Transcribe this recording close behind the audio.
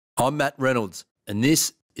I'm Matt Reynolds, and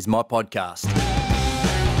this is my podcast.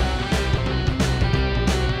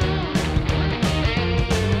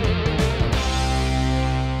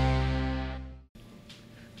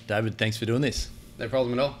 David, thanks for doing this. No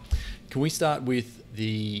problem at all. Can we start with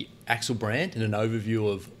the Axil brand and an overview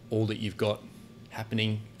of all that you've got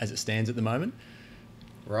happening as it stands at the moment?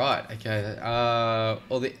 Right, okay.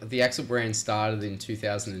 Well, the Axil brand started in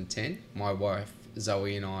 2010. My wife,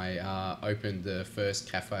 Zoe, and I opened the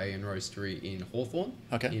first cafe and roastery in Hawthorne,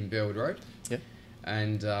 in Burwood Road. Yeah.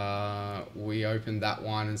 And we opened that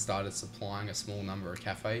one and started supplying a small number of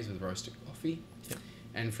cafes with roasted coffee. Yep.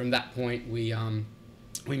 And from that point, we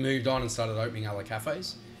moved on and started opening other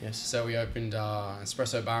cafes. Yes. So we opened an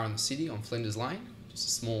espresso bar in the city on Flinders Lane, just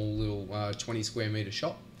a small little 20 square metre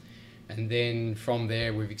shop. And then from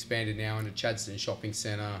there, we've expanded now into Chadstone Shopping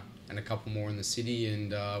Centre and a couple more in the city.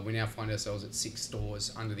 And we now find ourselves at 6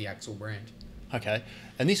 stores under the Axil brand. Okay.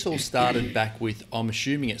 And this all started back with, I'm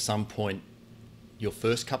assuming at some point, your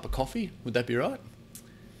first cup of coffee. Would that be right?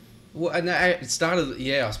 Well, and it started,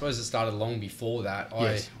 I suppose it started long before that.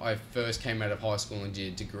 Yes. I first came out of high school and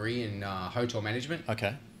did a degree in hotel management.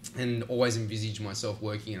 Okay. And always envisaged myself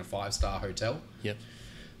working in a 5-star hotel. Yep.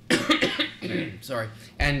 Sorry.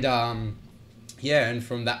 And and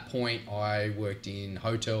from that point I worked in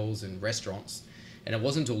hotels and restaurants, and it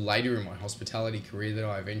wasn't until later in my hospitality career that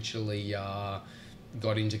I eventually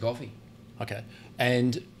got into coffee. Okay.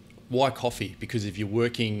 And why coffee? Because if you're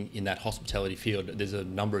working in that hospitality field, there's a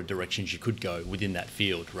number of directions you could go within that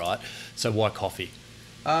field, right? So why coffee?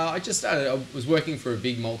 I was working for a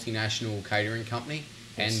big multinational catering company.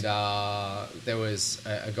 Yes. And there was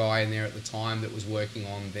a guy in there at the time that was working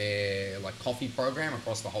on their coffee program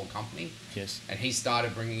across the whole company. Yes. And he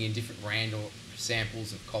started bringing in different random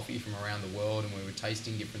samples of coffee from around the world, and we were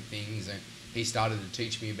tasting different things. And he started to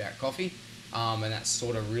teach me about coffee, and that's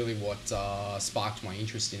sort of really what sparked my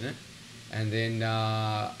interest in it. And then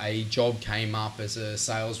a job came up as a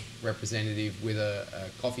sales representative with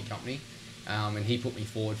a coffee company, and he put me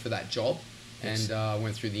forward for that job. Yes. And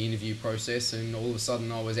went through the interview process, and all of a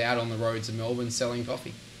sudden I was out on the roads of Melbourne selling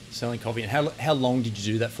coffee. Selling coffee. And how long did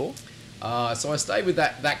you do that for? So I stayed with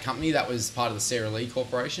that company. That was part of the Sarah Lee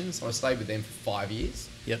Corporation. So I stayed with them for 5 years.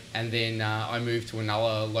 Yep. And then I moved to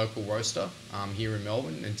another local roaster here in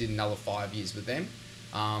Melbourne and did another 5 years with them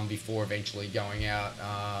before eventually going out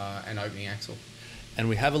and opening Axil. And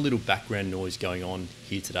we have a little background noise going on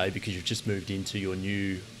here today because you've just moved into your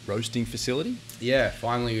new roasting facility. Yeah,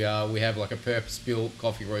 finally we have a purpose-built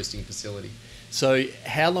coffee roasting facility. So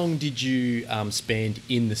how long did you spend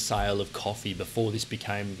in the sale of coffee before this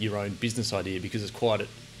became your own business idea? Because it's quite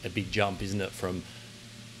a big jump, isn't it, from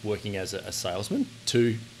working as a salesman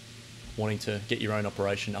to wanting to get your own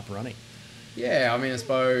operation up and running? Yeah, I mean, I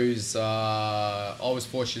suppose I was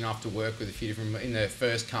fortunate enough to work with a few different... In the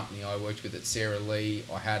first company I worked with at Sarah Lee,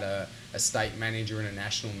 I had a state manager and a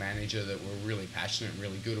national manager that were really passionate and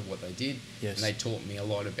really good at what they did. Yes. And they taught me a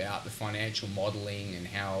lot about the financial modelling and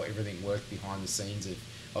how everything worked behind the scenes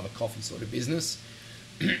of a coffee sort of business.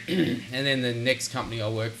 And then the next company I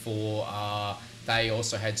worked for... they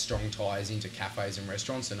also had strong ties into cafes and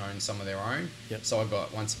restaurants and owned some of their own. Yep. So I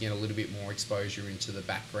got, once again, a little bit more exposure into the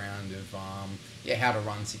background of how to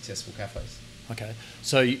run successful cafes. Okay.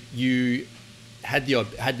 So you had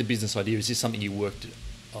the business idea. Is this something you worked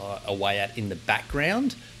away at in the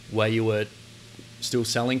background where you were still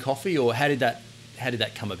selling coffee, or how did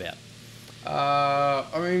that come about?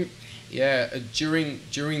 I mean, yeah, during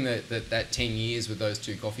that 10 years with those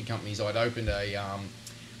two coffee companies, I'd opened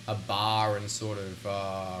a bar and sort of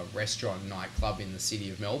restaurant nightclub in the city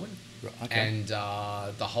of Melbourne. Okay. And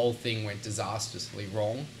the whole thing went disastrously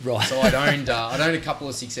wrong. Right. So I'd owned a couple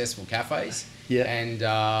of successful cafes. Yeah. And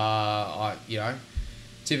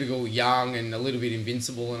typical young and a little bit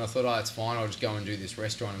invincible, and I thought, it's fine, I'll just go and do this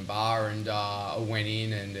restaurant and bar. And I went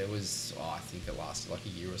in, and it was, I think it lasted like a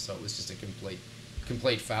year or so. It was just a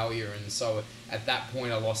complete failure. And so at that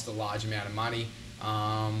point I lost a large amount of money,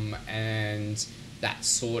 and that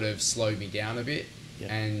sort of slowed me down a bit.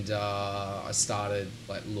 Yeah. And I started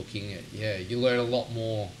looking at, you learn a lot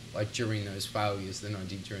more during those failures than I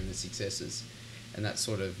did during the successes. And that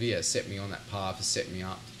sort of, set me on that path, to set me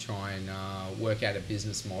up to try and work out a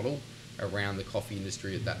business model around the coffee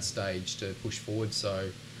industry at that stage to push forward.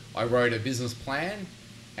 So I wrote a business plan,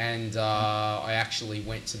 and I actually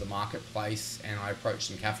went to the marketplace and I approached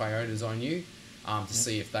some cafe owners I knew to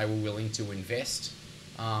see if they were willing to invest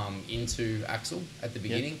into Axil at the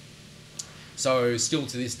beginning. Yep. So still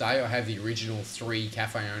to this day, I have the original 3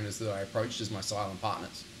 cafe owners that I approached as my silent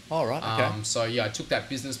partners. Oh, right, okay. So yeah, I took that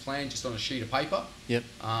business plan just on a sheet of paper. Yep.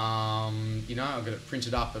 You know, I got it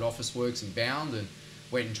printed up at Officeworks and bound, and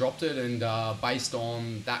went and dropped it. And based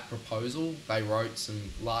on that proposal, they wrote some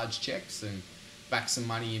large checks and backed some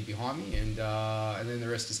money in behind me, and then the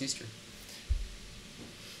rest is history.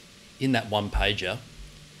 In that one pager,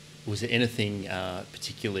 was there anything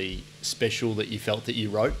particularly special that you felt that you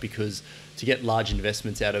wrote? Because to get large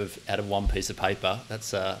investments out of one piece of paper,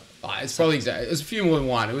 that's it's probably exactly. It was a few more than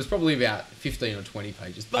one. It was probably about 15 or 20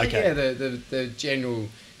 pages. But okay. yeah, the general.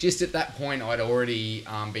 Just at that point, I'd already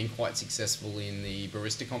been quite successful in the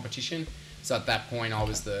barista competition. So at that point, I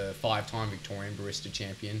was the 5-time Victorian barista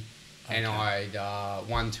champion, and I'd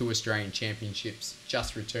won 2 Australian championships.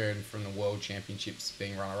 Just returned from the World Championships,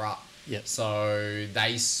 being runner-up. Yep. So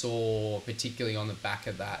they saw, particularly on the back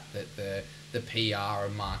of that the PR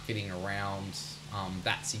and marketing around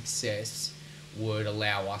that success would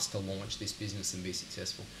allow us to launch this business and be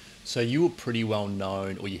successful. So you were pretty well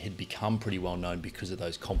known, or you had become pretty well known because of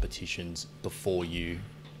those competitions before you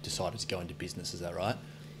decided to go into business, is that right?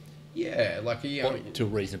 Yeah, like to a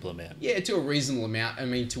reasonable amount. Yeah, to a reasonable amount. I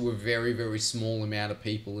mean, to a very, very small amount of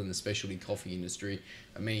people in the specialty coffee industry.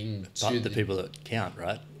 I mean, but the people that count,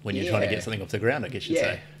 right? When you're trying to get something off the ground, I guess you'd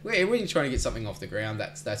say. Yeah, when you're trying to get something off the ground,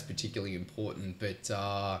 that's particularly important. But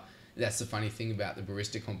that's the funny thing about the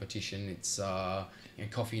barista competition. It's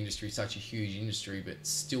coffee industry is such a huge industry, but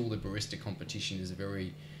still the barista competition is a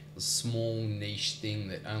very small niche thing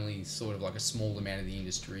that only sort of like a small amount of the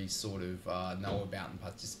industry sort of know about and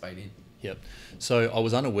participate in. Yep. So I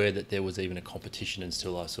was unaware that there was even a competition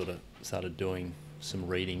until I sort of started doing some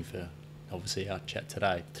reading for obviously our chat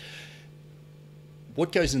today.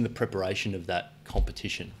 What goes in the preparation of that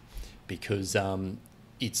competition? Because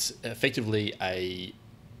it's effectively a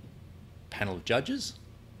panel of judges,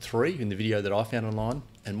 3 in the video that I found online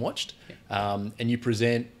and watched, and you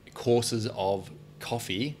present courses of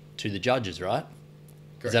coffee to the judges, right?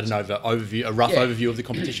 Correct. Is that an overview, a rough overview of the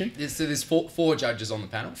competition? So there's four judges on the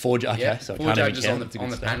panel. So four I judges on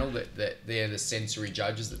the panel that they're the sensory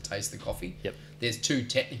judges that taste the coffee. Yep. There's 2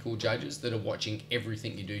 technical judges that are watching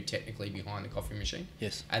everything you do technically behind the coffee machine.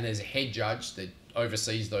 Yes. And there's a head judge that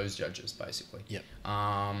oversees those judges basically. Yep.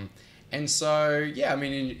 And so yeah, I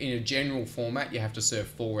mean in a general format, you have to serve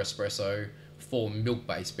 4 espresso, 4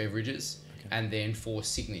 milk-based beverages, and then 4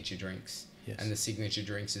 signature drinks. Yes. And the signature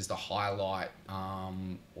drinks is the highlight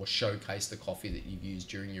or showcase the coffee that you've used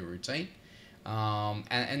during your routine.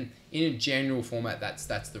 And in a general format,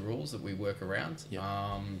 that's the rules that we work around. Yep.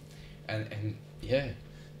 And yeah,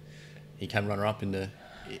 he came runner up in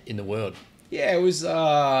the world. Yeah, it was.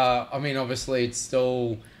 I mean, obviously, it's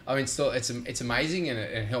amazing, and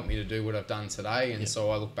it helped me to do what I've done today. And so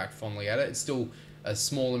I look back fondly at it. It's still a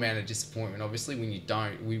small amount of disappointment, obviously, when you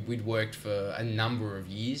don't. We'd worked for a number of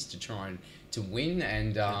years to try to win,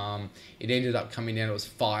 and it ended up coming down. It was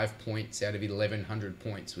 5 points out of 1,100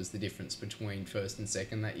 points was the difference between first and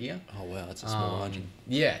second that year. Oh wow, that's a small margin.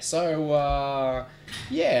 Yeah, so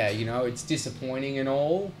it's disappointing and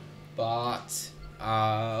all, but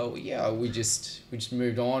we just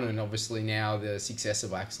moved on, and obviously now the success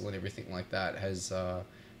of Axil and everything like that has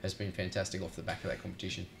been fantastic off the back of that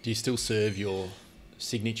competition. Do you still serve your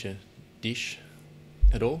signature dish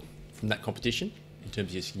at all from that competition in terms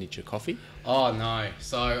of your signature coffee? Oh no.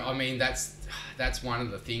 So I mean that's one of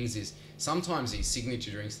the things is sometimes these signature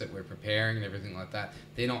drinks that we're preparing and everything like that,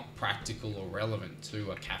 they're not practical or relevant to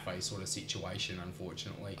a cafe sort of situation,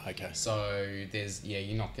 unfortunately. Okay. So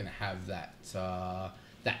you're not going to have that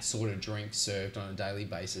sort of drink served on a daily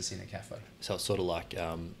basis in a cafe. So it's sort of like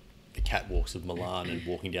the catwalks of Milan and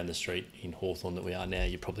walking down the street in Hawthorne that we are now.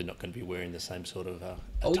 You're probably not going to be wearing the same sort of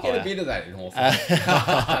attire. We get a bit of that in Hawthorne.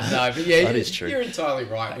 No, but yeah, that is true. You're entirely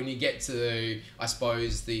right. When you get to, I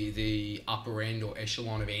suppose, the upper end or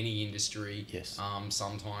echelon of any industry, yes.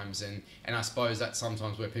 Sometimes, and I suppose that's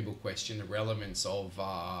sometimes where people question the relevance of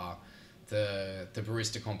the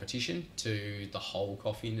barista competition to the whole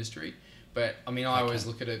coffee industry. But I mean, I always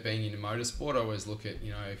look at it being in motorsport. I always look at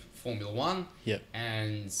Formula One. Yep.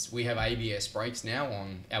 And we have ABS brakes now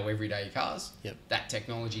on our everyday cars. Yep. That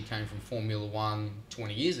technology came from Formula One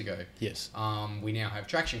 20 years ago. Yes. We now have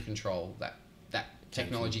traction control. That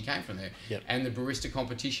technology came from there. Yep. And the barista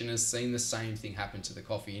competition has seen the same thing happen to the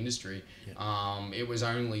coffee industry. Yep. It was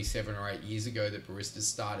only 7 or 8 years ago that baristas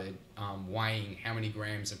started weighing how many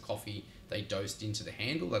grams of coffee they dosed into the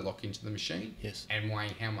handle, they lock into the machine, yes. and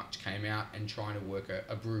weighing how much came out and trying to work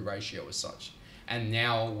a brew ratio as such. And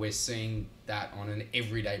now we're seeing that on an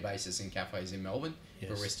everyday basis in cafes in Melbourne.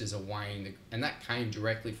 Yes. Baristas are weighing, and that came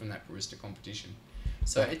directly from that barista competition.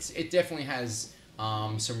 So it definitely has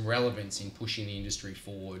some relevance in pushing the industry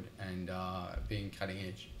forward and being cutting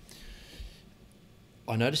edge.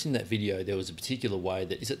 I noticed in that video there was a particular way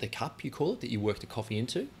that, is it the cup you call it, that you work the coffee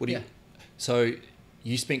into? What do you? So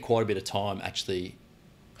you spent quite a bit of time actually.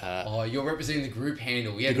 You're representing the group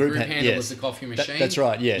handle. Yeah, the group handle yes. was the coffee machine. That's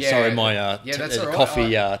right. Yeah. Sorry, my that's all right.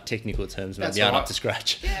 coffee technical terms maybe aren't up to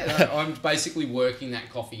scratch. Yeah, no, I'm basically working that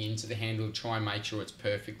coffee into the handle to try and make sure it's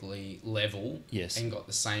perfectly level. Yes. And got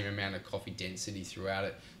the same amount of coffee density throughout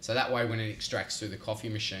it. So that way, when it extracts through the coffee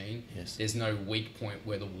machine, yes. there's no weak point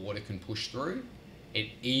where the water can push through. It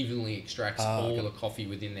evenly extracts all the coffee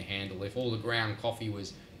within the handle. If all the ground coffee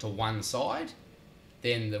was to one side,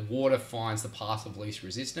 then the water finds the path of least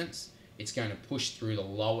resistance. It's going to push through the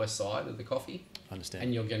lower side of the coffee. Understand.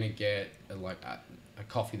 And you're going to get a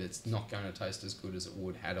coffee that's not going to taste as good as it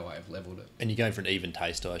would had I have leveled it. And you're going for an even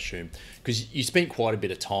taste, I assume, because you spent quite a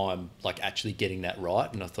bit of time like actually getting that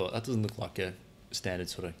right. And I thought that doesn't look like a standard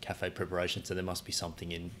sort of cafe preparation. So there must be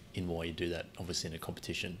something in why you do that. Obviously in a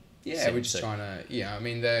competition. Yeah, we're just trying to. I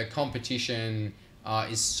mean, the competition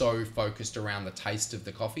is so focused around the taste of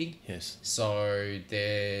the coffee. Yes. So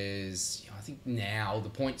there's, I think now the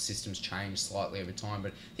point system's changed slightly over time,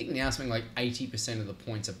 but I think now something like 80% of the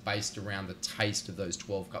points are based around the taste of those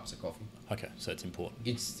 12 cups of coffee. Okay, so it's important.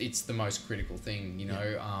 It's the most critical thing, you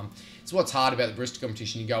know. Yeah. It's what's hard about the barista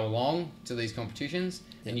competition. You go along to these competitions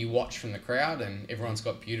and you watch from the crowd, and everyone's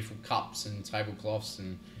got beautiful cups and tablecloths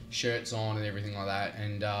and shirts on and everything like that,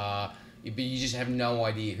 and but you just have no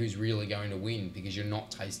idea who's really going to win because you're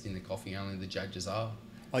not tasting the coffee, only the judges are.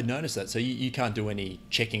 I noticed that. So you can't do any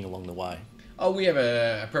checking along the way. Oh, we have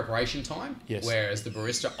a preparation time. Yes. Whereas the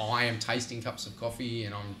barista, I am tasting cups of coffee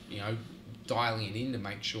and I'm dialing it in to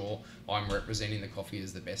make sure I'm representing the coffee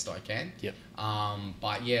as the best I can. Yep.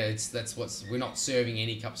 But yeah, we're not serving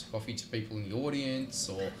any cups of coffee to people in the audience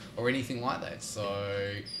or anything like that.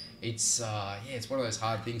 So it's it's one of those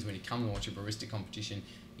hard things when you come and watch a barista competition.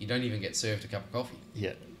 You don't even get served a cup of coffee.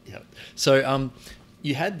 Yeah. So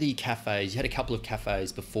you had the cafes. You had a couple of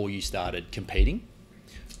cafes before you started competing.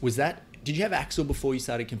 Did you have Axil before you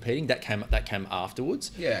started competing? That came afterwards.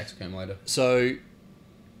 Yeah, Axil came later. So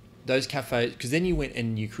those cafes, because then you went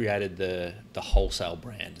and you created the wholesale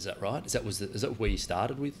brand. Is that right? Is that where you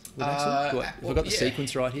started with Axil? Have I got the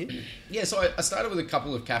sequence right here? Yeah. So I started with a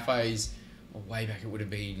couple of cafes. Way back, it would have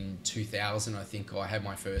been 2000. I think I had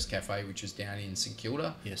my first cafe, which was down in St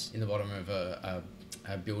Kilda. Yes. In the bottom of a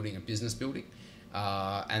building, a business building,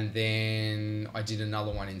 and then I did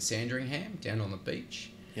another one in Sandringham, down on the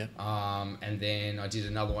beach. Yeah. And then I did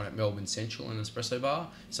another one at Melbourne Central, an espresso bar.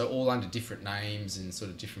 So all under different names and sort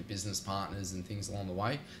of different business partners and things along the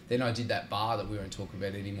way. Then I did that bar that we won't talk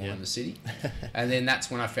about anymore in the city. And then that's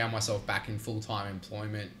when I found myself back in full-time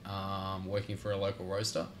employment, working for a local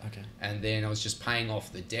roaster. Okay. And then I was just paying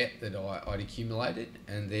off the debt that I'd accumulated,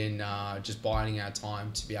 and then just biding our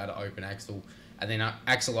time to be able to open Axil. And then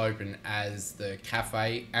Axil opened as the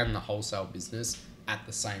cafe and the wholesale business at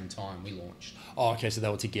the same time we launched. Oh, okay, so they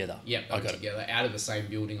were together. Yep, they were together out of the same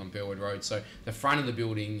building on Burwood Road. So the front of the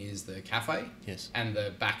building is the cafe. Yes. And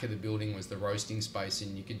the back of the building was the roasting space,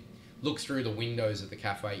 and you could look through the windows of the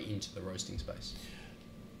cafe into the roasting space.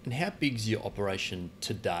 And how big's your operation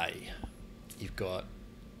today? You've got...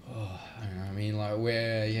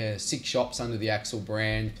 we're 6 shops under the Axil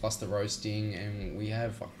brand plus the roasting, and we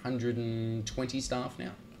have 120 staff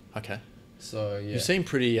now. Okay. So yeah, you seem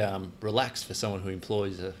pretty relaxed for someone who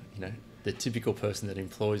employs the typical person that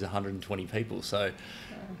employs 120 people. So,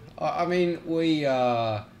 I mean, we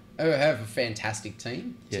have a fantastic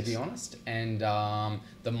team, to be honest, and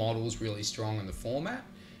the model's really strong in the format.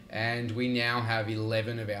 And we now have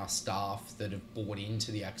 11 of our staff that have bought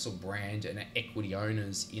into the Axil brand and are equity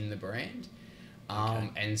owners in the brand.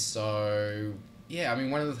 And so, I mean,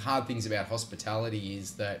 one of the hard things about hospitality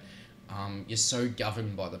is that you're so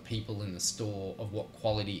governed by the people in the store of what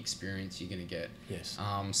quality experience you're going to get. Yes.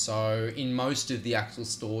 So in most of the Axil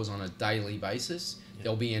stores on a daily basis,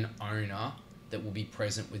 there'll be an owner that will be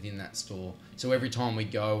present within that store. So every time we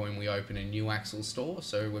go and we open a new Axil store,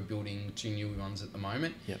 so we're building 2 new ones at the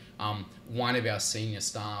moment, one of our senior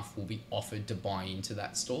staff will be offered to buy into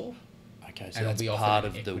that store. Okay, so that's part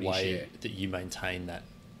of the way that you maintain that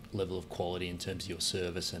level of quality in terms of your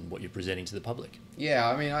service and what you're presenting to the public. Yeah,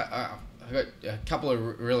 I mean, I got a couple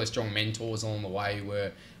of really strong mentors along the way.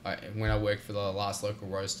 When I worked for the last local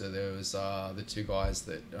roaster, there was the 2 guys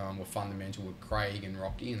that were fundamental, were Craig and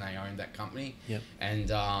Rocky, and they owned that company. Yep. And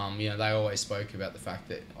they always spoke about the fact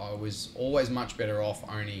that I was always much better off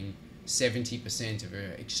owning 70% of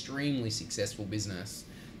an extremely successful business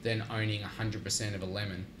than owning 100% of a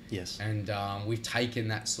lemon. Yes. And we've taken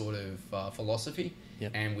that sort of philosophy,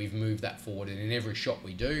 Yep. and we've moved that forward. And in every shop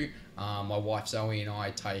we do, my wife Zoe and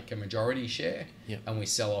I take a majority share, Yep. and we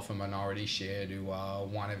sell off a minority share to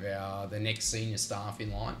one of the next senior staff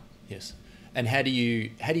in line. Yes. And how do you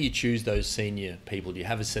choose those senior people? Do you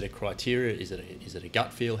have a set of criteria? Is it a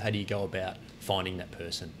gut feel? How do you go about finding that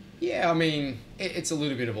person? Yeah, I mean, it's a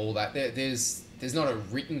little bit of all that. There's not a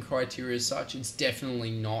written criteria as such. It's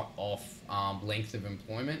definitely not off length of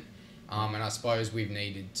employment. And I suppose we've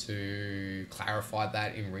needed to clarify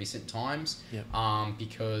that in recent times. Yep.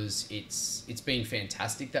 Because it's been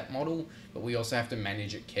fantastic, that model, but we also have to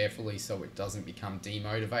manage it carefully so it doesn't become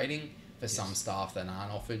demotivating for some staff that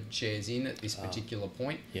aren't offered shares in at this particular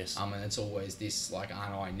point. Yes. And it's always this like,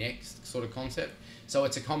 aren't I next sort of concept. So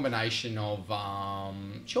it's a combination of,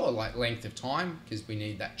 like length of time, because we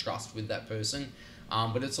need that trust with that person.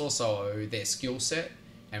 But it's also their skill set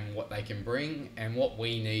and what they can bring. And what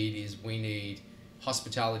we need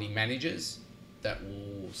hospitality managers that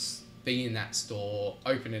will be in that store,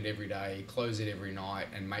 open it every day, close it every night,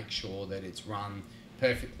 and make sure that it's run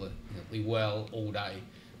perfectly well all day.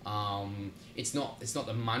 It's not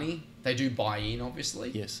the money. They do buy in,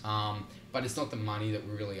 obviously. Yes. But it's not the money that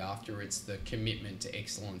we're really after. It's the commitment to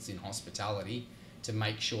excellence in hospitality to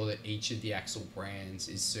make sure that each of the Axil brands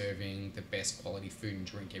is serving the best quality food and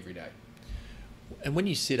drink every day. And when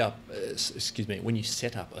you set up a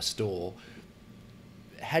store,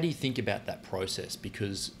 how do you think about that process?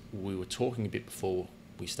 Because we were talking a bit before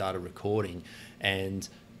we started recording, and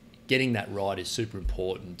getting that right is super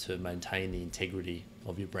important to maintain the integrity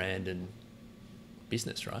of your brand and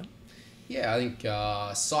business, right? Yeah, I think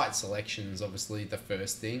site selection is obviously the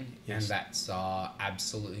first thing, yes. And that's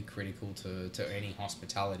absolutely critical to any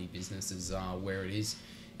hospitality business is where it is.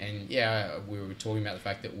 And yeah, we were talking about the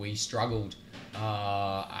fact that we struggled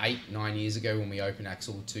 8-9 years ago when we opened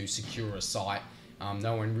Axil to secure a site.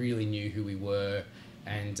 No one really knew who we were,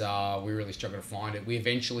 and we really struggled to find it. We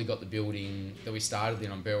eventually got the building that we started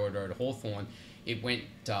in on Burwood Road, Hawthorn. It went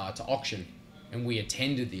to auction, and we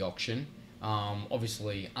attended the auction.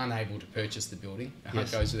 Obviously unable to purchase the building.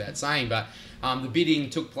 Yes. It goes without saying, but the bidding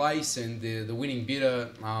took place, and the winning bidder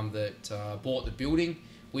that bought the building,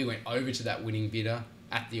 we went over to that winning bidder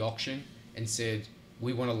at the auction and said,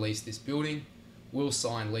 we want to lease this building. We'll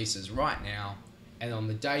sign leases right now, and on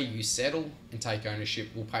the day you settle and take ownership,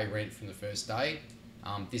 we'll pay rent from the first day.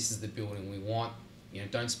 This is the building we want.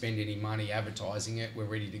 Don't spend any money advertising it. We're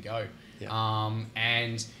ready to go. Yeah.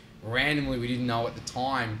 And randomly, we didn't know at the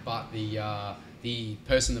time, but the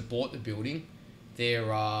person that bought the building, their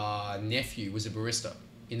nephew was a barista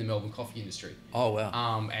in the Melbourne coffee industry. Oh,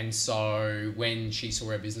 wow. And so when she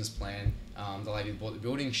saw our business plan, the lady that bought the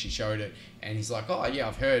building, she showed it, and he's like, oh yeah,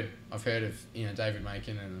 I've heard of David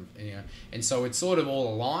Makin, and so it's sort of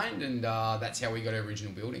all aligned, and that's how we got our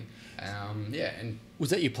original building. And was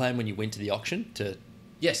that your plan when you went to the auction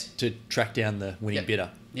yes, to track down the winning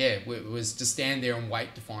bidder? Yeah, it was to stand there and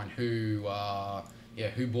wait to find who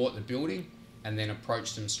bought the building, and then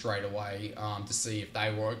approach them straight away to see if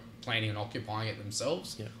they were planning on occupying it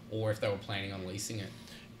themselves, or if they were planning on leasing it.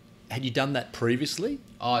 Had you done that previously?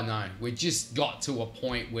 Oh no, we just got to a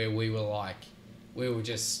point where we were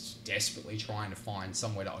just desperately trying to find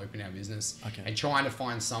somewhere to open our business, and trying to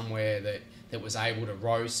find somewhere that was able to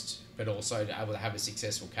roast, but also to able to have a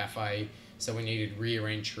successful cafe. So we needed rear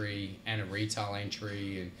entry and a retail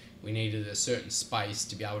entry, and we needed a certain space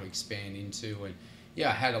to be able to expand into. And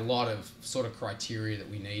I had a lot of sort of criteria that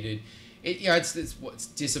we needed. It's what's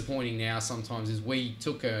disappointing now sometimes is we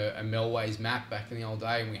took a Melways map back in the old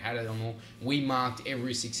day, and we had it on all. We marked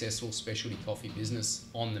every successful specialty coffee business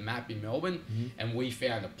on the map in Melbourne, and we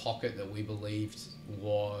found a pocket that we believed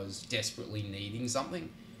was desperately needing something.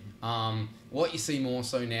 What you see more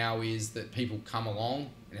so now is that people come along,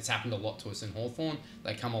 and it's happened a lot to us in Hawthorn.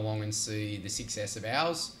 They come along and see the success of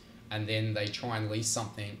ours, and then they try and lease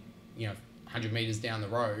something, 100 metres down the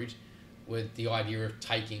road, with the idea of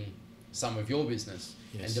taking some of your business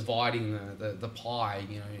and dividing the pie,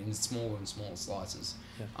 in smaller and smaller slices.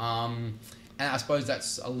 And I suppose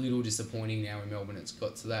that's a little disappointing now in Melbourne. It's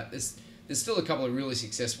got to that. There's still a couple of really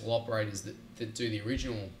successful operators that do the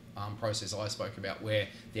original process I spoke about, where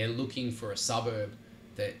they're looking for a suburb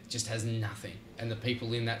that just has nothing, and the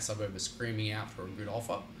people in that suburb are screaming out for a good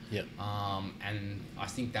offer. Yep. And I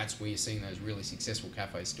think that's where you're seeing those really successful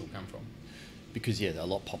cafes still come from. Because a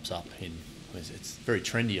lot pops up in. It's very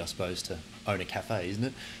trendy, I suppose, to own a cafe, isn't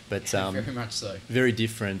it? But very much so. Very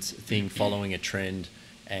different thing following a trend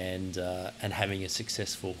and having a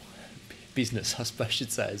successful business, I suppose I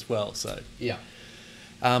should say as well. So yeah.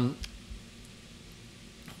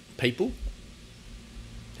 people.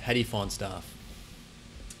 How do you find staff?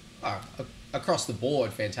 Across the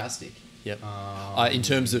board, fantastic. Yep. In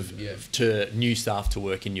terms of to new staff to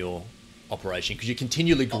work in your operation, because you're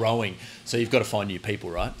continually growing, so you've got to find new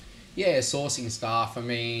people, right? Yeah, sourcing staff. I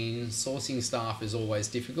mean, sourcing staff is always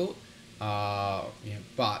difficult.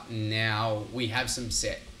 But now we have some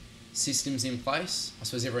set systems in place. I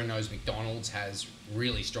suppose everyone knows McDonald's has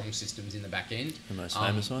really strong systems in the back end. The most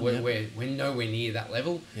famous one. We're nowhere near that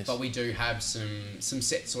level, yes. But we do have some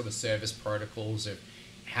set sort of service protocols of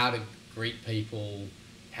how to greet people,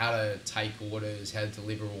 how to take orders, how to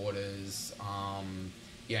deliver orders, how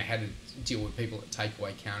to deal with people at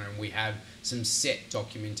takeaway counter. And we have some set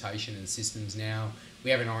documentation and systems now.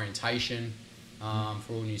 We have an orientation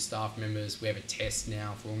for all new staff members. We have a test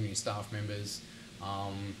now for all new staff members.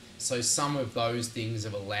 So some of those things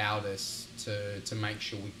have allowed us to make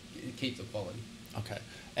sure we keep the quality. Okay.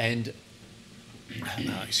 And,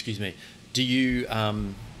 excuse me, do you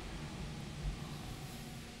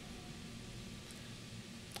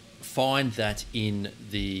find that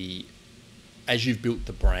as you've built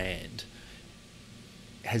the brand,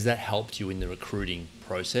 has that helped you in the recruiting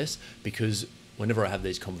process? Because whenever I have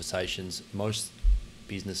these conversations, most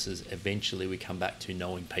businesses, eventually we come back to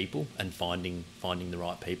knowing people and finding the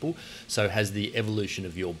right people. So has the evolution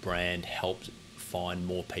of your brand helped find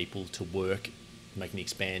more people to work, making the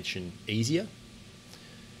expansion easier?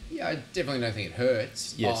 Yeah, I definitely don't think it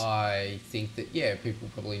hurts. Yes. I think that, people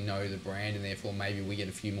probably know the brand, and therefore maybe we get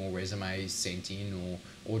a few more resumes sent in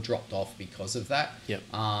or dropped off because of that. Yep.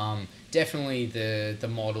 Definitely the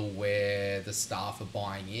model where the staff are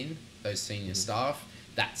buying in, those senior staff,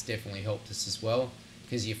 that's definitely helped us as well,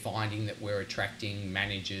 because you're finding that we're attracting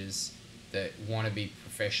managers that want to be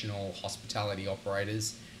professional hospitality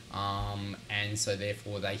operators. And so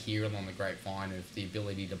therefore they hear along the grapevine of the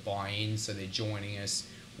ability to buy in, so they're joining us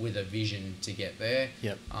with a vision to get there.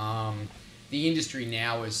 Yep. The industry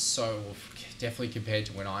now is so, definitely compared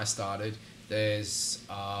to when I started, there's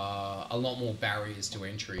a lot more barriers to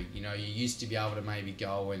entry. You used to be able to maybe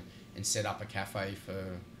go and set up a cafe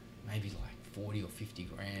for maybe like 40 or 50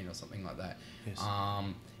 grand or something like that. Yes.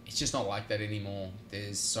 It's just not like that anymore.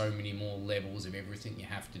 There's so many more levels of everything you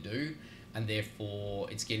have to do, and therefore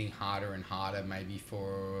it's getting harder and harder maybe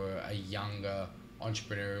for a younger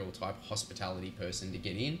entrepreneurial type hospitality person to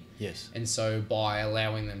get in. Yes. And so by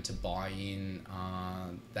allowing them to buy in,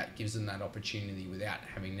 that gives them that opportunity without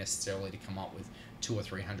having necessarily to come up with $200,000 or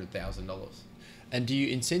 $300,000. And do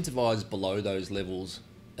you incentivize below those levels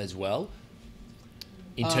as well?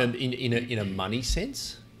 In a money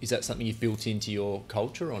sense, is that something you've built into your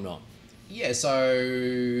culture or not? Yeah,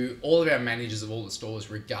 so all of our managers of all the stores,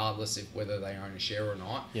 regardless of whether they own a share or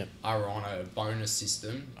not, Yep. are on a bonus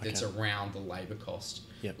system that's around the labour cost.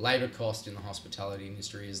 Yep. Labour cost in the hospitality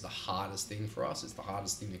industry is the hardest thing for us. It's the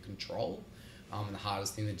hardest thing to control, and the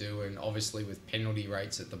hardest thing to do. And obviously with penalty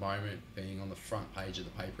rates at the moment being on the front page of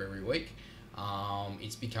the paper every week,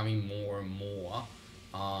 it's becoming more and more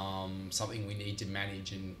something we need to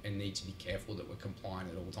manage and need to be careful that we're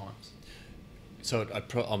compliant at all times. So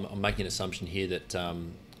I'm making an assumption here that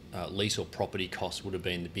lease or property costs would have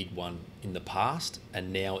been the big one in the past,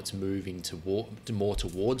 and now it's moving more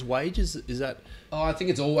towards wages. Is that? Oh, I think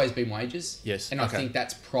it's always been wages. Yes. And I think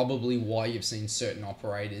that's probably why you've seen certain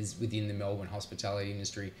operators within the Melbourne hospitality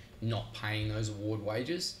industry not paying those award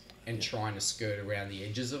wages and trying to skirt around the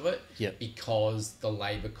edges of it. Yep. Because the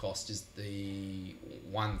labour cost is the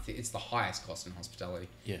one thing, it's the highest cost in hospitality.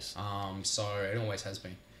 Yes. So it always has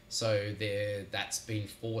been. So that's been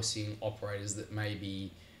forcing operators that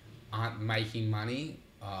maybe aren't making money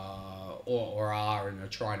or are and are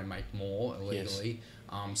trying to make more illegally,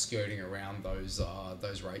 skirting around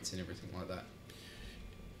those rates and everything like that.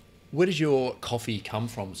 Where does your coffee come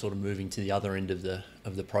from? Sort of moving to the other end of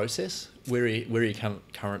the process. Where are you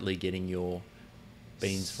currently getting your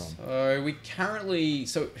beans from? So we currently,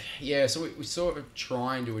 we sort of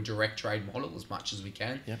try and do a direct trade model as much as we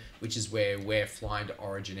can, Yep. which is where we're flying to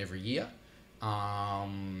Origin every year.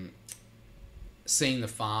 Seeing the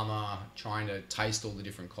farmer, trying to taste all the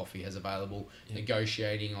different coffee he has available,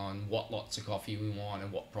 negotiating on what lots of coffee we want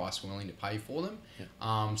and what price we're willing to pay for them.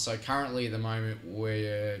 Yep. So currently at the moment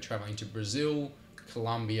we're traveling to Brazil,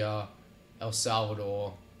 Colombia, El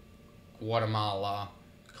Salvador, Guatemala,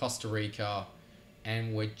 Costa Rica,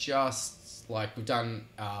 and we're just we've done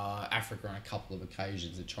Africa on a couple of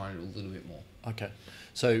occasions and trying to do a little bit more. Okay.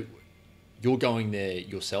 So you're going there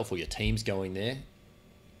yourself, or your team's going there,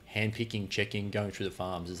 hand-picking, checking, going through the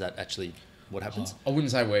farms. Is that actually what happens? I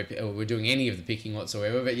wouldn't say we're doing any of the picking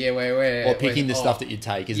whatsoever, but we're or picking the stuff that you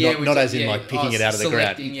take is not as in like picking it out of the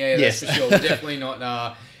ground. Yeah, yes. That's for sure. We're definitely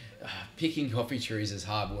not picking coffee trees is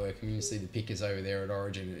hard work. I mean, you see the pickers over there at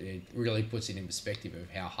Origin. It really puts it in perspective of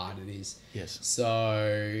how hard it is. Yes.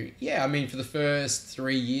 So, yeah, I mean, for the first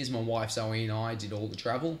 3 years, my wife Zoe and I did all the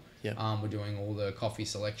travel. Yep. We're doing all the coffee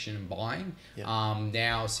selection and buying. Yep.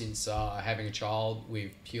 Now, since having a child,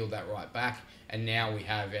 we've peeled that right back. And now we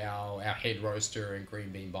have our head roaster and green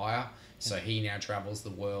bean buyer. So he now travels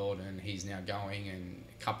the world, and he's now going and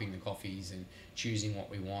cupping the coffees and choosing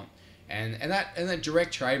what we want. And that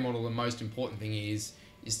direct trade model, the most important thing is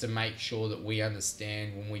to make sure that we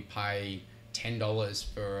understand when we pay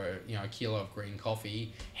 $10 for a kilo of green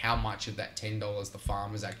coffee, how much of that $10 the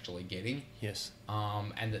farmer's actually getting. Yes.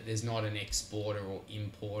 And that there's not an exporter or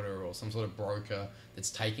importer or some sort of broker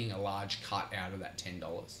that's taking a large cut out of that $10.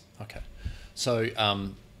 Okay. So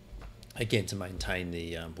again, to maintain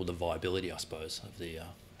the the viability, I suppose,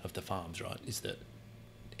 of the farms, right? Is the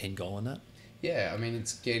end goal on that? Yeah, I mean,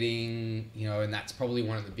 it's getting, and that's probably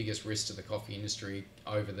one of the biggest risks to the coffee industry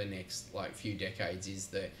over the next few decades, is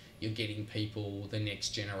that you're getting people, the next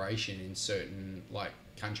generation in certain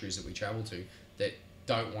countries that we travel to, that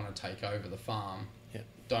don't want to take over the farm,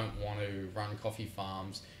 don't want to run coffee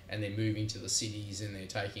farms, and they're moving to the cities and they're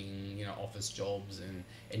taking office jobs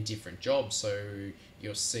and different jobs. So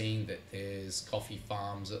you're seeing that there's coffee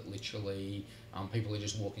farms that literally people are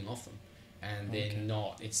just walking off them, and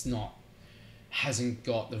hasn't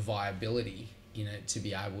got the viability in it to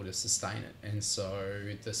be able to sustain it. And so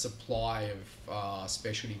the supply of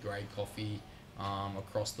specialty grade coffee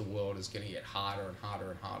across the world is going to get harder and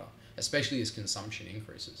harder and harder, especially as consumption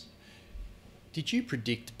increases. Did you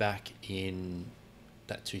predict back in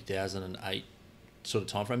that 2008 sort of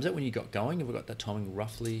time frame? Is that when you got going? Have we got that timing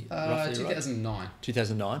roughly 2009. Right?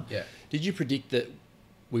 2009? Yeah. Did you predict that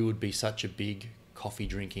we would be such a big coffee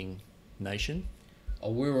drinking nation? Oh,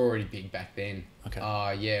 we were already big back then. Okay.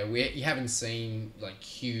 You haven't seen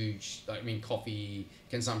huge. Coffee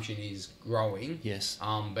consumption is growing. Yes.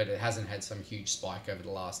 But it hasn't had some huge spike over the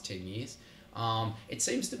last 10 years. It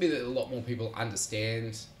seems to be that a lot more people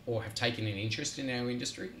understand or have taken an interest in our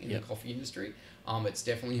industry, in the coffee industry. It's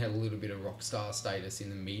definitely had a little bit of rock star status in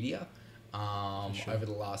the media over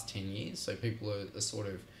the last 10 years. So people are sort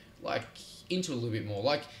of into a little bit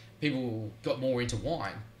more. People got more into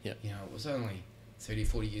wine. Yep. It was only 30,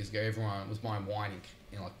 40 years ago, everyone was buying wine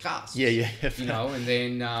in casks. Yeah. And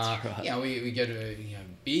then right. we go to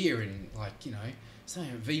beer, and so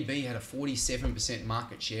VB had a 47%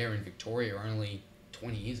 market share in Victoria only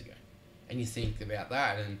 20 years ago. And you think about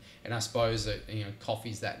that, and I suppose that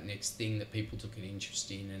coffee's that next thing that people took an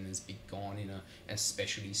interest in and has gone in a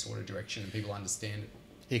specialty sort of direction, and people understand it.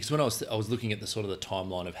 Yeah, because when I was looking at the sort of the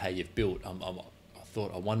timeline of how you've built,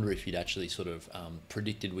 I wonder if you'd actually sort of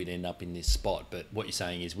predicted we'd end up in this spot. But what you're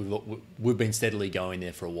saying is we've been steadily going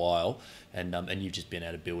there for a while, and you've just been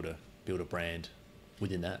able to build a brand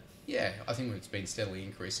within that. Yeah, I think it's been steadily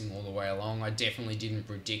increasing all the way along. I definitely didn't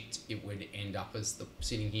predict it would end up as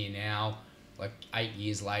sitting here now, 8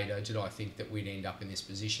 years later. Did I think that we'd end up in this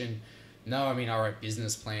position? No, I wrote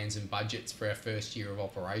business plans and budgets for our first year of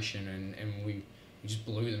operation, and we just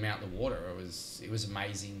blew them out the water. It was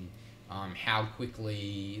amazing how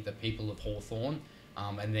quickly the people of Hawthorn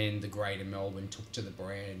and then the Greater Melbourne took to the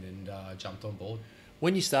brand and jumped on board.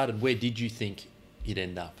 When you started, where did you think you'd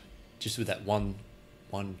end up? Just with that one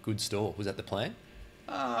good store? Was that the plan?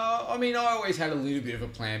 I always had a little bit of a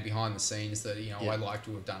plan behind the scenes that, I'd like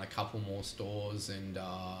to have done a couple more stores and,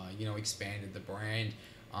 expanded the brand.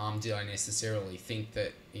 Did I necessarily think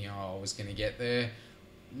that, I was going to get there?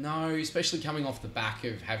 No, especially coming off the back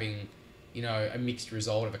of having, a mixed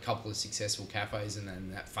result of a couple of successful cafes and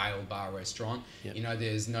then that failed bar restaurant. Yep.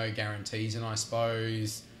 There's no guarantees, and I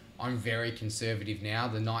suppose I'm very conservative now.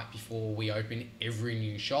 The night before we open every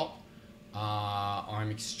new shop, I'm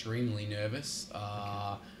extremely nervous.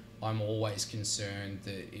 I'm always concerned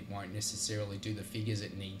that it won't necessarily do the figures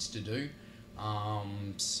it needs to do.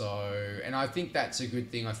 And I think that's a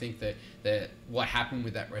good thing. I think that what happened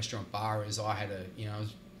with that restaurant bar is I had I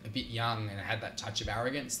was a bit young and I had that touch of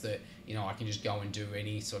arrogance that, I can just go and do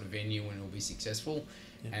any sort of venue and it'll be successful.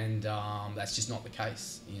 Yeah. And that's just not the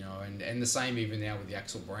case, and the same even now with the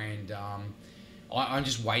Axil brand. I'm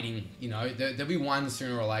just waiting, there'll be one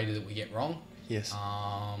sooner or later that we get wrong. Yes.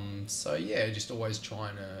 Just always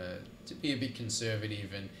trying to be a bit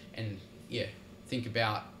conservative and think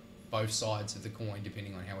about both sides of the coin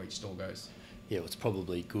depending on how each store goes. Yeah, well, it's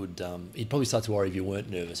probably good. You'd probably start to worry if you weren't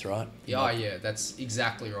nervous, right? Yeah, that's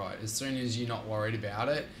exactly right. As soon as you're not worried about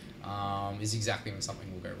it, is exactly when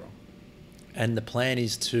something will go wrong. And the plan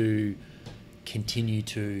is to continue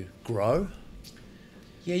to grow?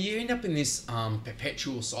 Yeah, you end up in this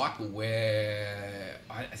perpetual cycle where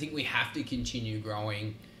I think we have to continue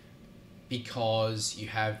growing because you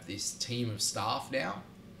have this team of staff now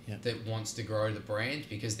that wants to grow the brand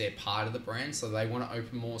because they're part of the brand. So they want to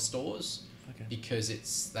open more stores because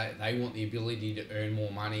they want the ability to earn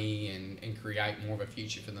more money and create more of a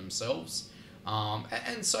future for themselves.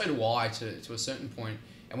 And so do I to a certain point.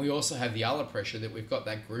 And we also have the other pressure that we've got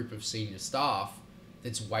that group of senior staff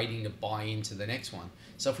that's waiting to buy into the next one.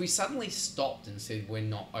 So if we suddenly stopped and said we're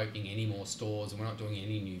not opening any more stores and we're not doing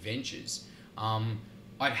any new ventures,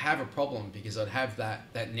 I'd have a problem because I'd have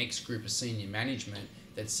that next group of senior management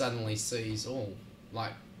that suddenly sees,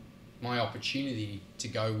 like my opportunity to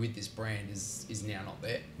go with this brand is now not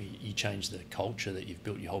there. You change the culture that you've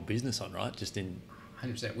built your whole business on, right? Just in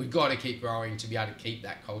 100%. We've got to keep growing to be able to keep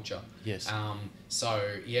that culture. Yes. So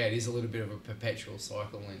yeah, it is a little bit of a perpetual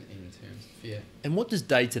cycle in terms of And what does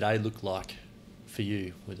day to day look like for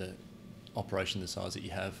you with an operation the size that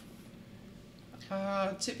you have?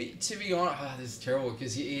 To be honest, this is terrible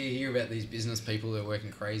because you hear about these business people that are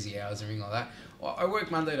working crazy hours and everything like that. Well, I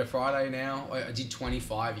work Monday to Friday now. I did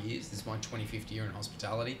 25 years. This is my 25th year in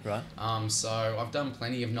hospitality. Right. So I've done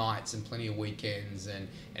plenty of nights and plenty of weekends. And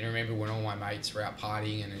I remember when all my mates were out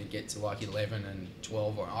partying and it'd get to like 11 and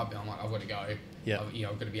 12, I'm like, I've got to go. Yeah.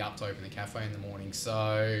 I've got to be up to open the cafe in the morning.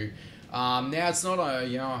 So now it's not I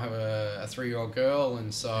have a 3-year-old girl,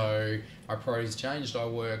 and so my priorities changed. I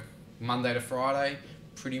work Monday to Friday,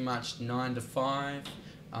 pretty much 9 to 5.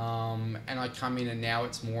 And I come in and now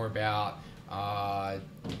it's more about,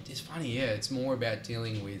 it's more about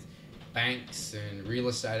dealing with banks and real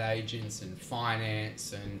estate agents and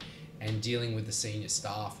finance and dealing with the senior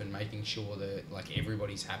staff and making sure that like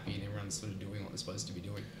everybody's happy and everyone's sort of doing what they're supposed to be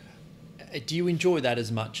doing. Do you enjoy that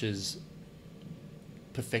as much as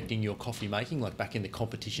perfecting your coffee making, like back in the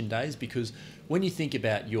competition days? Because when you think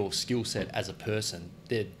about your skill set as a person,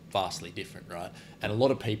 they're vastly different, right? And a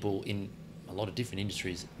lot of people in a lot of different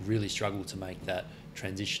industries really struggle to make that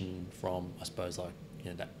transition from, I suppose, like,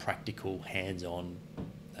 that practical, hands-on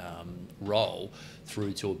role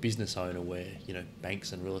through to a business owner where,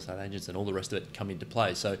 banks and real estate agents and all the rest of it come into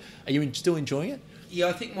play. So are you still enjoying it? Yeah,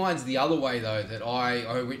 I think mine's the other way though, that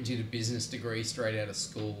I went and did a business degree straight out of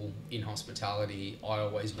school in hospitality. I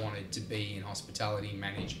always wanted to be in hospitality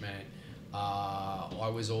management. I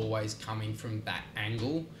was always coming from that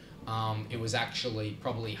angle. It was actually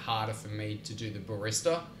probably harder for me to do the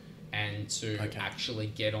barista and to actually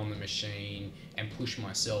get on the machine and push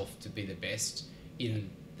myself to be the best in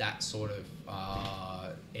that sort of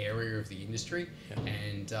area of the industry.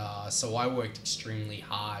 And so I worked extremely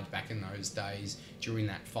hard back in those days during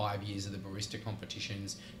that 5 years of the barista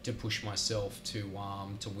competitions to push myself to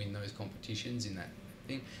win those competitions in that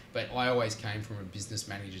thing. But I always came from a business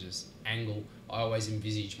manager's angle. I always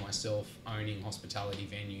envisaged myself owning hospitality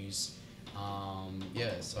venues.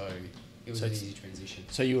 So it was an easy transition.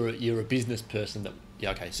 So you're a business person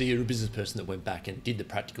so you're a business person that went back and did the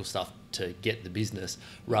practical stuff to get the business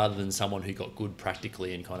rather than someone who got good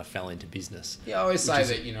practically and kind of fell into business. Yeah, I always say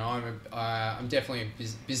that, I'm definitely a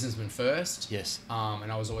businessman first. Yes.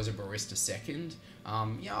 And I was always a barista second.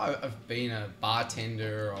 I've been a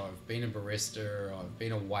bartender, I've been a barista, I've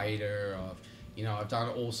been a waiter, I've done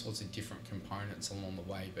all sorts of different components along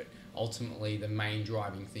the way, but ultimately the main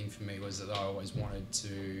driving thing for me was that I always wanted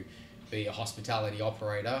to be a hospitality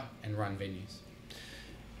operator and run venues.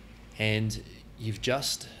 And you've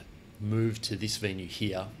just moved to this venue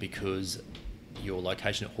here because your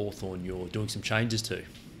location at Hawthorn, you're doing some changes to.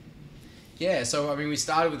 Yeah, so we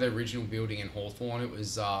started with the original building in Hawthorn. It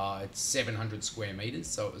was it's 700 square metres,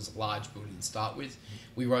 so it was a large building to start with.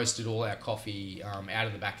 We roasted all our coffee out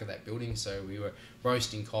of the back of that building, so we were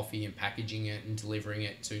roasting coffee and packaging it and delivering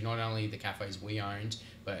it to not only the cafes we owned,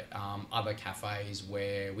 but other cafes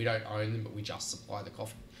where we don't own them, but we just supply the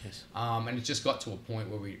coffee. Yes. And it just got to a point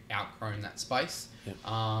where we'd outgrown that space. Yep.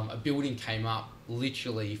 A building came up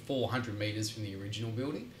literally 400 metres from the original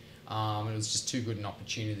building. And it was just too good an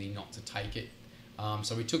opportunity not to take it.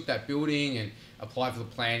 So we took that building and applied for the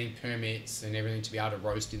planning permits and everything to be able to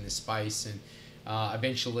roast in this space. And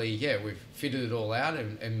eventually, we've fitted it all out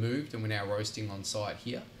and moved, and we're now roasting on site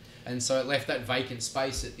here. And so it left that vacant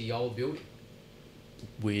space at the old building.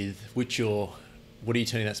 What are you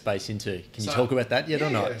turning that space into? Can you talk about that yet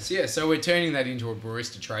or not? Yeah, so we're turning that into a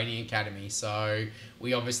barista training academy. So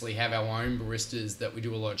we obviously have our own baristas that we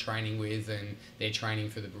do a lot of training with, and they're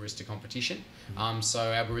training for the barista competition.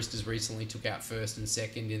 So our baristas recently took out first and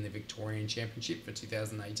second in the Victorian Championship for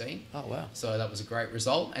 2018. Oh, wow. So that was a great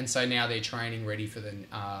result. And so now they're training ready for the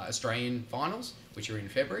Australian finals, which are in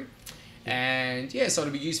February. And yeah, so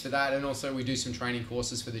it'll be used for that. And also we do some training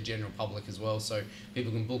courses for the general public as well. So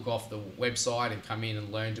people can book off the website and come in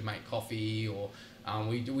and learn to make coffee. Or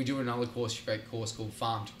we do another great course called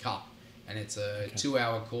Farm to Cup. And it's a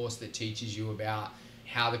 2-hour course that teaches you about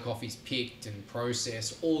how the coffee's picked and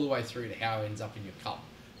processed all the way through to how it ends up in your cup.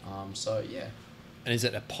 So yeah. And is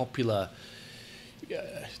it a popular...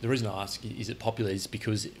 the reason I ask, is it popular, is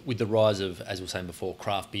because with the rise of, as we were saying before,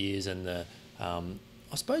 craft beers and the...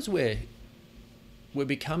 I suppose we're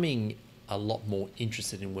becoming a lot more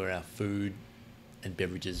interested in where our food and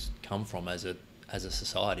beverages come from as a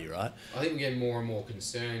society, right? I think we're getting more and more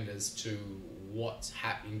concerned as to what's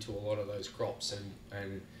happening to a lot of those crops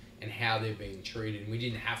and how they're being treated. We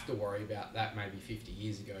didn't have to worry about that maybe 50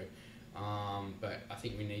 years ago, but I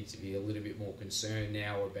think we need to be a little bit more concerned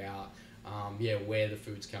now about where the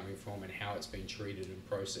food's coming from and how it's been treated and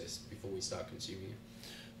processed before we start consuming it.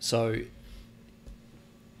 So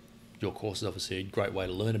your course is obviously a great way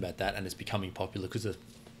to learn about that, and it's becoming popular because of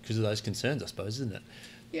those concerns, I suppose, isn't it?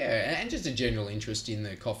 Yeah, and just a general interest in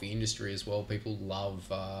the coffee industry as well. People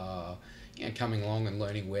love coming along and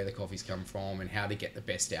learning where the coffee's come from and how to get the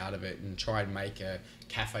best out of it and try and make a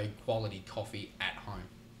cafe quality coffee at home.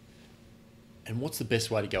 And what's the best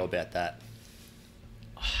way to go about that?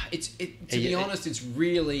 To be honest, it's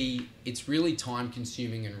really time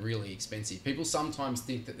consuming and really expensive. People sometimes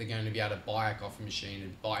think that they're going to be able to buy a coffee machine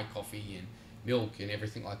and buy coffee and milk and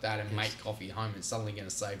everything like that and make coffee at home and suddenly going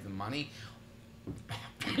to save them money.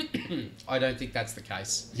 I don't think that's the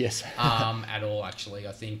case. Yes. At all, actually.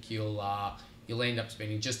 I think you'll end up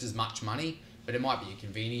spending just as much money, but it might be a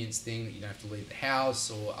convenience thing that you don't have to leave the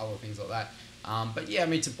house or other things like that. But yeah, I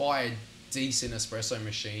mean, to buy a decent espresso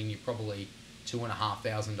machine, you're probably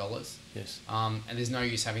 $2,500. Yes. And there's no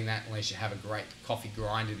use having that unless you have a great coffee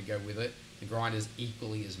grinder to go with it. The grinder is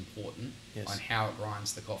equally as important on how it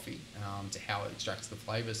grinds the coffee, to how it extracts the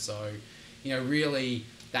flavour. So, really,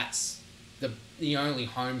 that's the only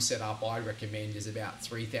home setup I recommend is about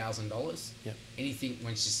 $3,000. Yep. Anything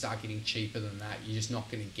once you start getting cheaper than that, you're just not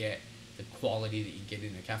going to get the quality that you get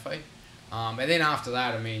in a cafe. And then after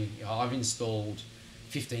that, I mean, I've installed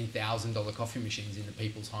 $15,000 coffee machines into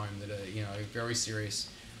people's home that are very serious,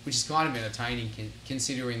 which is kind of entertaining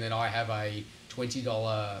considering that I have a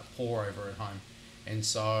 $20 pour over at home, and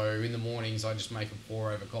so in the mornings I just make a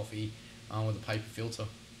pour over coffee with a paper filter.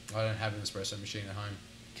 I don't have an espresso machine at home.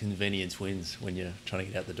 Convenience wins when you're trying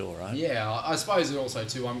to get out the door, right? Yeah, I suppose also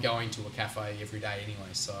too, I'm going to a cafe every day anyway,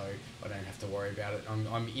 so I don't have to worry about it.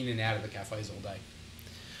 I'm in and out of the cafes all day.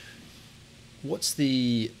 What's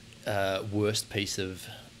the worst piece of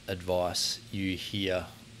advice you hear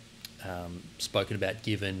spoken about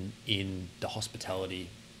given in the hospitality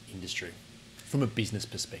industry from a business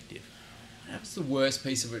perspective? That's the worst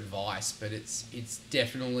piece of advice, but it's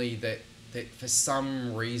definitely that for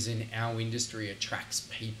some reason our industry attracts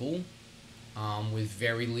people with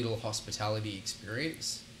very little hospitality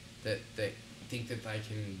experience that think that they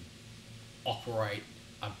can operate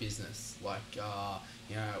a business. Like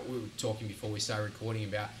we were talking before we started recording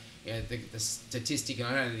about the statistic, and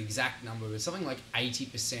I don't know the exact number, but something like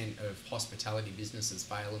 80% of hospitality businesses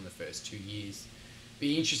fail in the first 2 years.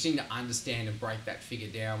 Be interesting to understand and break that figure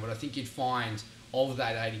down, but I think you'd find of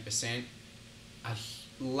that 80%, a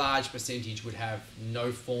large percentage would have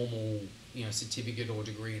no formal certificate or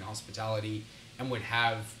degree in hospitality and would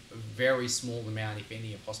have a very small amount, if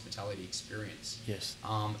any, of hospitality experience. Yes.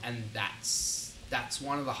 And that's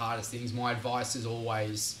one of the hardest things. My advice is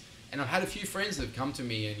always, and I've had a few friends that have come to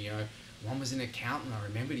me and one was an accountant. I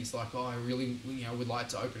remembered, he's like, I really would like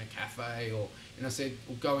to open a cafe, and I said,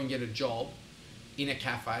 well, go and get a job in a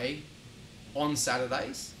cafe on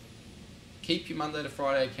Saturdays. Keep your Monday to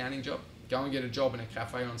Friday accounting job. Go and get a job in a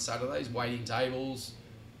cafe on Saturdays, waiting tables,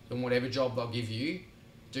 and whatever job they'll give you.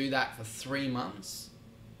 Do that for 3 months,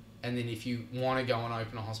 and then if you want to go and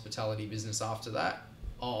open a hospitality business after that,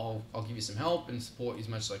 I'll give you some help and support you as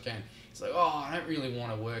much as I can. It's like, I don't really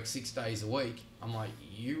want to work 6 days a week. I'm like,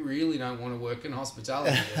 you really don't want to work in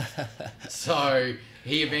hospitality. So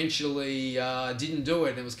he eventually didn't do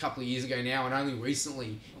it. And it was a couple of years ago now, and only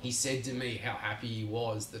recently he said to me how happy he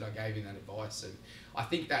was that I gave him that advice. And I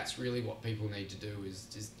think that's really what people need to do, is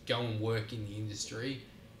just go and work in the industry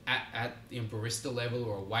at barista level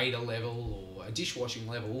or a waiter level or a dishwashing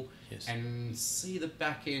level. Yes. And see the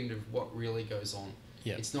back end of what really goes on.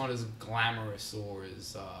 Yep. It's not as glamorous or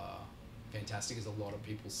as fantastic as a lot of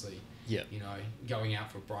people see. Yep. Going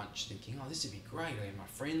out for brunch thinking, this would be great. I have my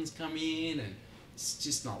friends come in, and it's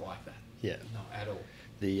just not like that. Yeah. Not at all.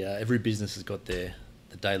 The every business has got the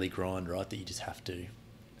daily grind, right? That you just have to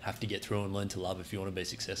have to get through and learn to love if you want to be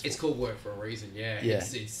successful. It's called work for a reason, yeah. Yeah.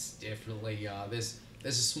 It's definitely, there's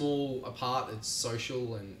a small a part that's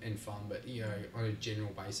social and fun, but, you know, on a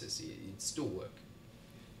general basis, it's still work.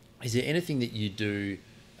 Is there anything that you do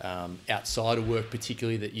outside of work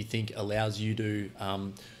particularly that you think allows you to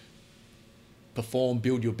perform,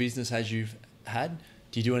 build your business as you've had?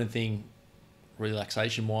 Do you do anything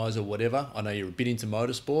relaxation-wise or whatever? I know you're a bit into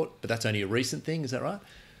motorsport, but that's only a recent thing, is that right?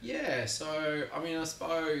 Yeah, so, I mean, I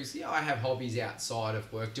suppose, yeah, I have hobbies outside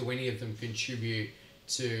of work. Do any of them contribute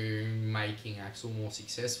to making Axil more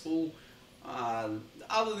successful?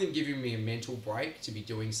 Other than giving me a mental break to be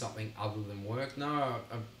doing something other than work, no.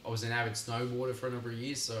 I was an avid snowboarder for a number of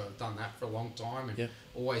years, so I've done that for a long time and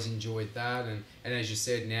always enjoyed that. And as you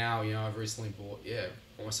said, now, you know, I've recently bought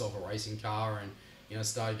myself a racing car and, you know,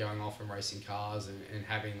 started going off and racing cars and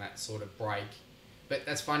having that sort of break. But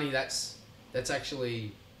that's funny, that's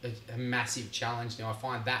actually a massive challenge now. I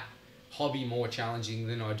find that hobby more challenging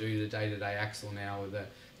than I do the day-to-day Axil now, with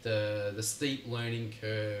the steep learning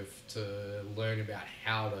curve to learn about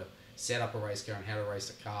how to set up a race car and how to race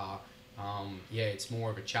a car. It's more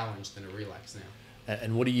of a challenge than a relax now.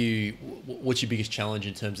 And what's your biggest challenge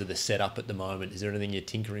in terms of the setup at the moment? Is there anything you're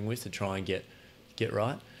tinkering with to try and get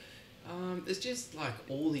right? There's just like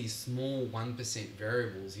all these small 1%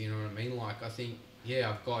 variables, you know what I mean? Like, I think,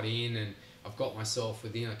 I've got in and I've got myself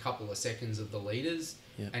within a couple of seconds of the leaders,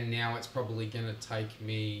 and now it's probably going to take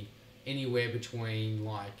me anywhere between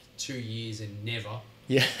like 2 years and never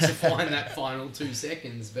to find that final 2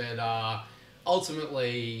 seconds. But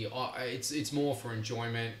ultimately, it's more for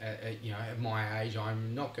enjoyment. At my age,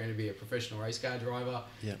 I'm not going to be a professional race car driver.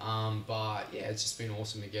 But it's just been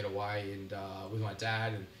awesome to get away and with my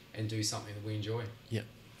dad and do something that we enjoy. Yeah,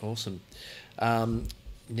 awesome.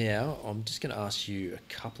 Now I'm just going to ask you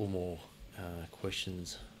a couple more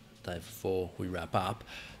questions, Dave, before we wrap up.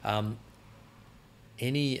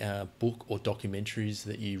 Any book or documentaries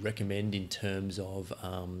that you recommend in terms of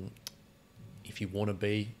if you want to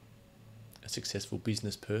be a successful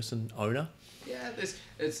business person, owner? Yeah,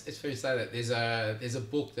 it's fair to say that there's a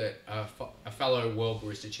book that a fellow World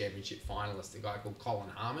Barista Championship finalist, a guy called Colin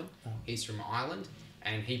Harmon, he's from Ireland,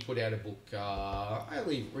 and he put out a book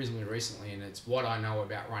only reasonably recently, and it's What I Know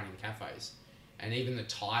About Running Cafes. And even the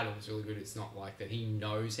title is really good. It's not like that he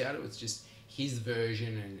knows how to, it's just his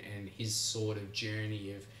version and his sort of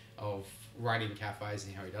journey of running cafes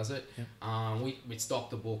and how he does it. We'd stock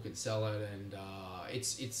the book and sell it, and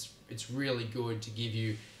it's really good to give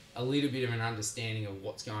you a little bit of an understanding of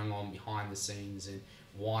what's going on behind the scenes and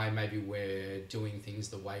why maybe we're doing things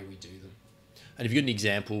the way we do them. And have you got an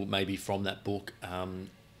example maybe from that book,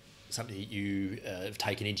 something that you have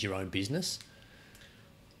taken into your own business?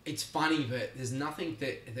 It's funny, but there's nothing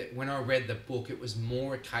that when I read the book, it was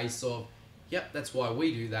more a case of, yep, that's why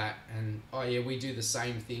we do that. And, we do the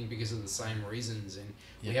same thing because of the same reasons. And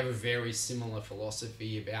we have a very similar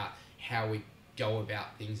philosophy about how we go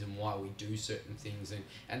about things and why we do certain things.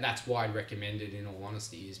 And that's why I'd recommend it, in all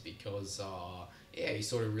honesty, is because, he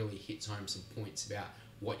sort of really hits home some points about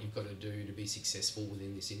what you've got to do to be successful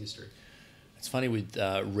within this industry. It's funny with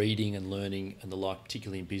reading and learning and the like,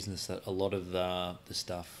 particularly in business, that a lot of the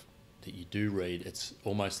stuff that you do read, it's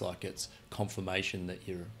almost like it's confirmation that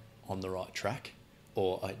you're on the right track,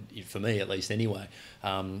 or for me at least anyway,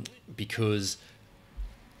 because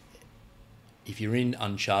if you're in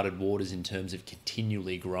uncharted waters in terms of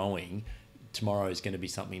continually growing, tomorrow is going to be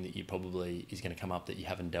something that you probably is going to come up that you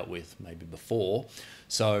haven't dealt with maybe before.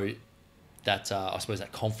 So that I suppose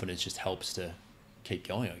that confidence just helps to keep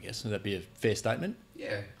going, I guess. Would that be a fair statement?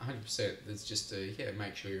 Yeah, 100%. It's just to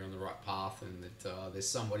make sure you're on the right path, and that there's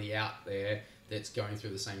somebody out there that's going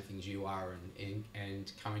through the same things you are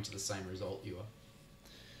and coming to the same result you are.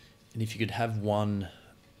 And if you could have one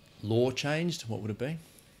law changed, what would it be?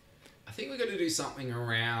 I think we've got to do something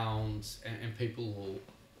around, and people will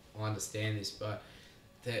understand this, but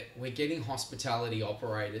that we're getting hospitality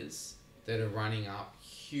operators that are running up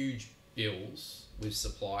huge bills with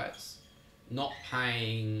suppliers, not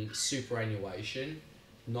paying superannuation,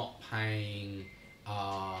 not paying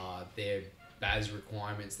their BAS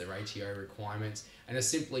requirements, their ATO requirements, and are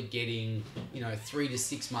simply getting 3 to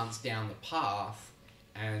 6 months down the path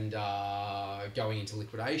and going into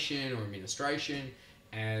liquidation or administration,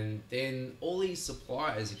 and then all these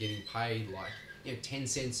suppliers are getting paid like 10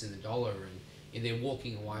 cents in the dollar, and they're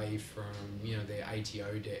walking away from their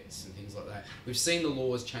ATO debts and things like that. We've seen the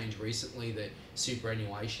laws change recently that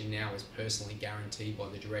superannuation now is personally guaranteed by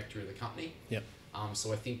the director of the company.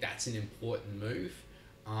 So I think that's an important move.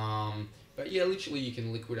 But literally you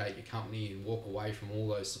can liquidate your company and walk away from all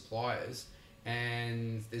those suppliers,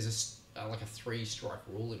 and there's like a 3-strike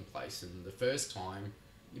rule in place, and the first time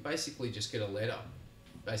you basically just get a letter,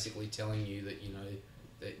 basically telling you that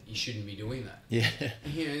that you shouldn't be doing that. Yeah.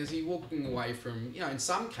 So you're walking away from in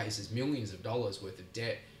some cases millions of dollars worth of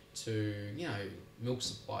debt to milk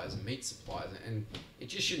suppliers and meat suppliers, and it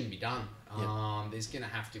just shouldn't be done. There's going to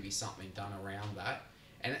have to be something done around that,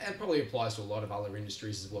 and it probably applies to a lot of other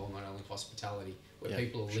industries as well, not only hospitality, where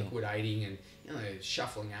people are liquidating and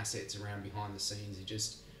shuffling assets around behind the scenes and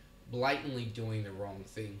just blatantly doing the wrong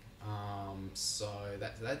thing. So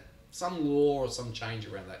that some law or some change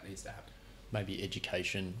around that needs to happen. Maybe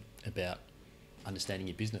education about understanding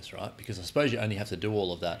your business, right? Because I suppose you only have to do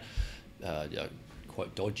all of that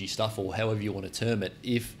quite dodgy stuff, or however you want to term it,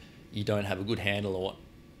 if you don't have a good handle on what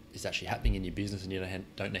is actually happening in your business and you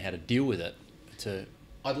don't know how to deal with it.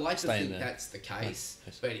 I'd like to think that's the case,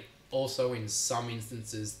 but also in some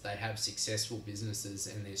instances they have successful businesses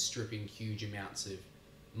and they're stripping huge amounts of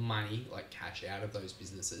money, like cash, out of those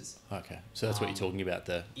businesses. Okay, so that's what you're talking about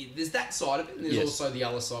there. There's that side of it, and there's also the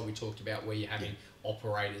other side we talked about, where you're having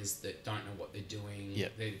operators that don't know what they're doing.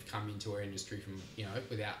 They've come into our industry from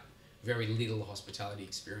without very little hospitality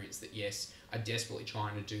experience, that are desperately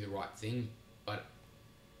trying to do the right thing but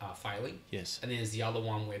are failing. Yes. And then there's the other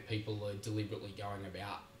one where people are deliberately going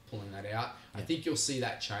about pulling that out. I think you'll see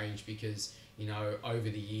that change because over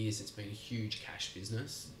the years it's been a huge cash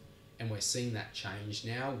business. And we're seeing that change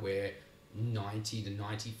now, where 90 to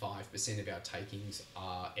 95% of our takings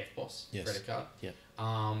are FBOS, credit card.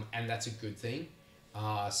 And that's a good thing.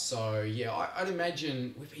 I'd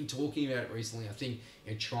imagine we've been talking about it recently. I think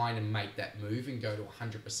trying to make that move and go to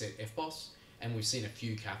 100% FBOS. And we've seen a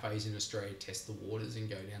few cafes in Australia test the waters and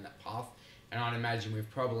go down that path. And I'd imagine we've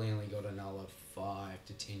probably only got another 5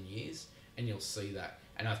 to 10 years, and you'll see that.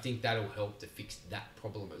 And I think that'll help to fix that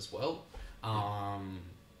problem as well.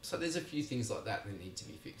 So there's a few things like that need to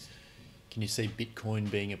be fixed. Can you see Bitcoin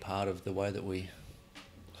being a part of the way that we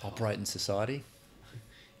operate in society?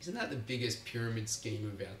 Isn't that the biggest pyramid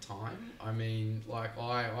scheme of our time? I mean, like,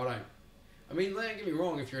 don't get me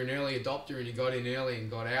wrong, if you're an early adopter and you got in early and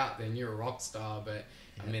got out, then you're a rock star. But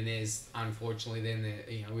I mean, there's unfortunately then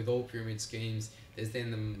with all pyramid schemes, there's then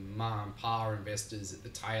the ma and pa investors at the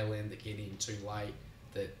tail end that get in too late.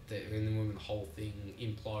 And then when the whole thing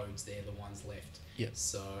implodes, they're the ones left. Yep.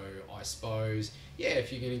 So I suppose,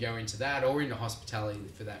 if you're going to go into that or into hospitality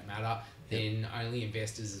for that matter, then only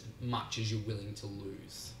invest as much as you're willing to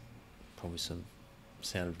lose. Probably some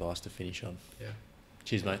sound advice to finish on. Yeah.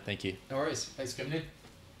 Cheers, mate. Thank you. No worries. Thanks for coming in.